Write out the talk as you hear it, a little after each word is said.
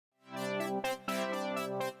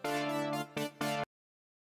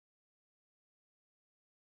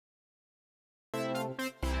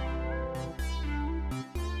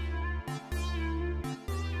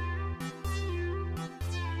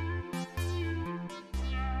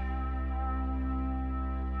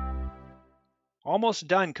almost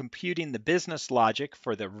done computing the business logic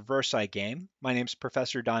for the Reversi game. My name is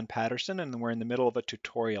Professor J Patterson, and we're in the middle of a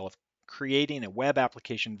tutorial of creating a web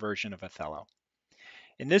application version of Othello.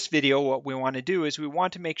 In this video, what we want to do is we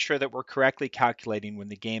want to make sure that we're correctly calculating when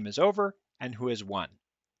the game is over and who has won.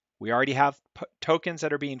 We already have tokens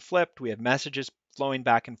that are being flipped. We have messages flowing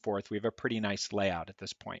back and forth. We have a pretty nice layout at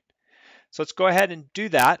this point. So let's go ahead and do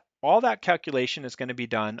that. All that calculation is going to be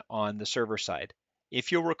done on the server side.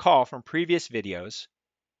 If you'll recall from previous videos,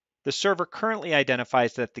 the server currently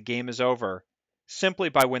identifies that the game is over simply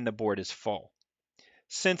by when the board is full.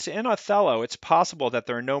 Since in Othello it's possible that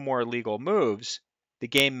there are no more legal moves, the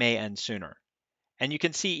game may end sooner. And you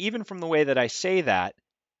can see even from the way that I say that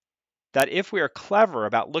if we are clever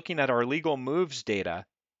about looking at our legal moves data,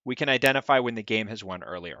 we can identify when the game has won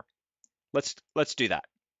earlier. Let's do that.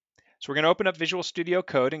 So we're going to open up Visual Studio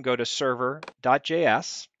Code and go to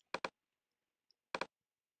server.js.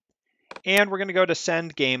 And we're going to go to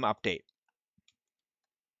send game update.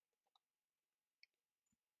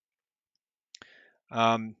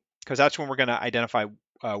 Because that's when we're going to identify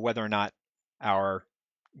whether or not our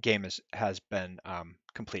game has been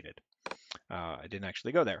completed. I didn't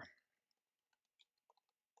actually go there.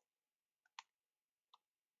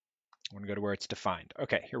 I'm going to go to where it's defined.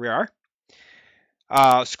 Okay, here we are.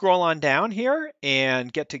 Scroll on down here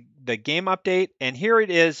and get to the game update, and here it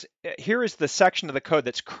is. Here is the section of the code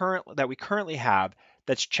that we currently have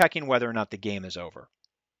that's checking whether or not the game is over.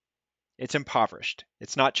 It's impoverished.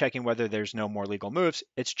 It's not checking whether there's no more legal moves.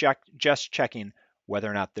 It's just checking whether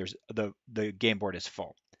or not there's the game board is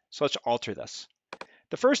full. So let's alter this.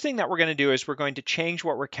 The first thing that we're going to do is we're going to change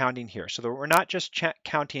what we're counting here, so that we're not just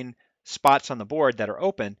counting spots on the board that are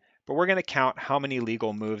open, but we're going to count how many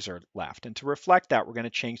legal moves are left. And to reflect that, we're going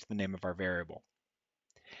to change the name of our variable.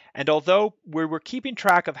 And although we were keeping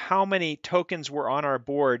track of how many tokens were on our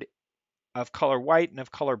board of color white and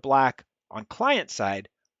of color black on client side,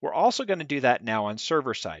 we're also going to do that now on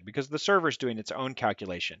server side, because the server is doing its own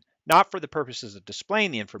calculation, not for the purposes of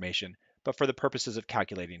displaying the information, but for the purposes of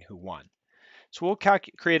calculating who won. So we'll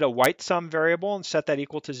create a white sum variable and set that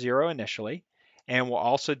equal to 0 initially. And we'll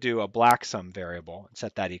also do a black sum variable and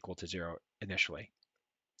set that equal to 0 initially.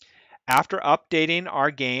 After updating our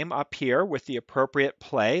game up here with the appropriate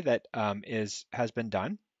play that has been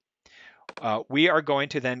done, we are going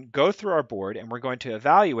to then go through our board and we're going to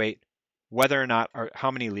evaluate whether or not how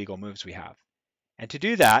many legal moves we have. And to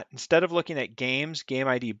do that, instead of looking at games, game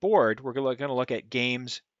ID board, we're going to look at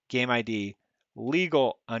games, game ID,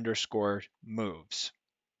 legal underscore moves.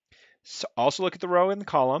 So also look at the row in the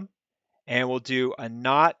column, and we'll do a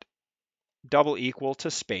not double equal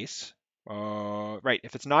to space. Right,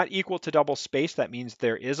 if it's not equal to double space, that means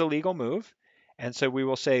there is a legal move. And so we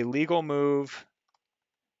will say legal move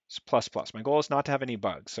plus plus. My goal is not to have any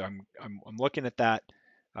bugs, so I'm looking at that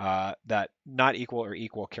not equal or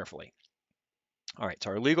equal carefully. All right,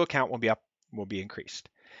 so our legal count will be increased.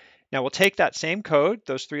 Now we'll take that same code,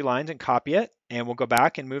 those 3 lines, and copy it, and we'll go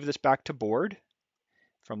back and move this back to board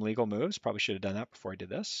from legal moves. Probably should have done that before I did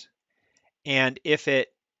this. And if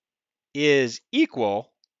it is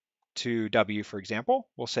equal to W, for example,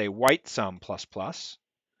 we'll say white sum plus plus.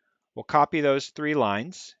 We'll copy those 3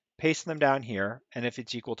 lines, paste them down here, and if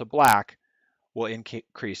it's equal to black, we'll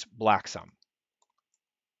increase black sum.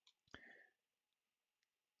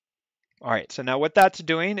 All right, so now what that's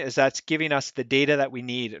doing is that's giving us the data that we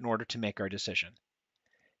need in order to make our decision.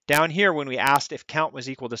 Down here, when we asked if count was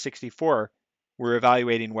equal to 64, we're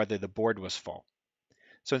evaluating whether the board was full.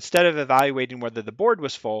 So instead of evaluating whether the board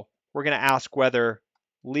was full, we're going to ask whether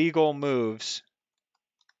legal moves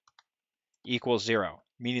equals 0,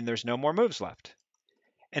 meaning there's no more moves left.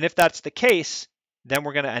 And if that's the case, then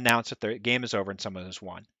we're going to announce that the game is over and someone has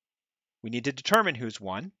won. We need to determine who's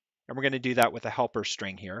won, and we're going to do that with a helper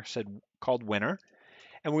string here called winner.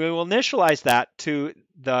 And we will initialize that to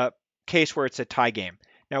the case where it's a tie game.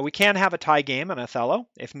 Now, we can have a tie game on Othello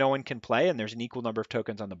if no one can play and there's an equal number of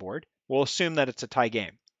tokens on the board. We'll assume that it's a tie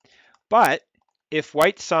game. But if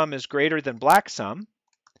white sum is greater than black sum,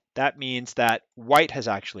 that means that white has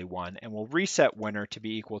actually won, and we'll reset winner to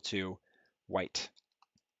be equal to white.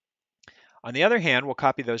 On the other hand, we'll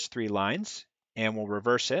copy those 3 lines, and we'll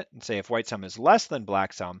reverse it and say if white sum is less than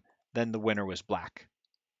black sum, then the winner was black.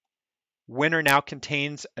 Winner now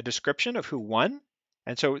contains a description of who won,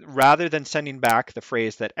 and so rather than sending back the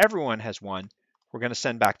phrase that everyone has won, we're going to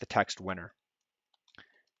send back the text winner.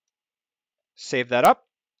 Save that up.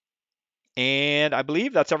 And I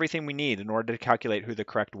believe that's everything we need in order to calculate who the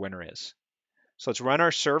correct winner is. So let's run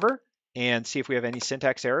our server and see if we have any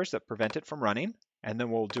syntax errors that prevent it from running. And then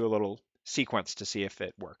we'll do a little sequence to see if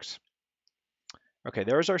it works. Okay,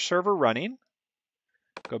 there's our server running.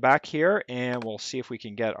 go back here and we'll see if we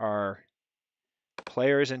can get our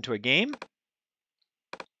players into a game.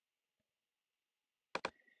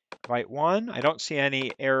 Invite one. I don't see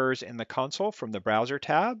any errors in the console from the browser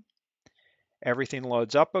tab. Everything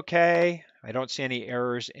loads up okay. I don't see any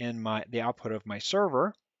errors in the output of my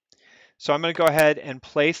server. So I'm going to go ahead and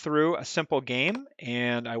play through a simple game,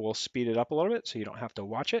 and I will speed it up a little bit so you don't have to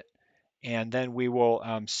watch it. And then we will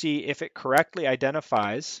see if it correctly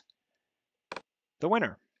identifies the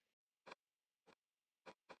winner.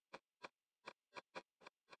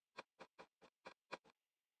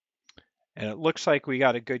 And it looks like we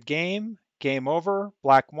got a good game. Game over,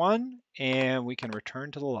 black won, and we can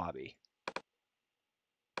return to the lobby.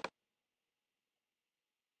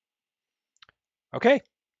 Okay,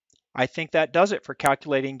 I think that does it for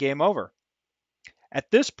calculating game over. At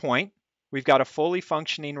this point, we've got a fully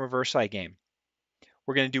functioning Reversi game.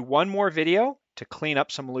 We're going to do one more video to clean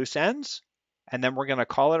up some loose ends, and then we're going to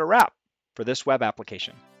call it a wrap for this web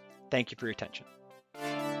application. Thank you for your attention.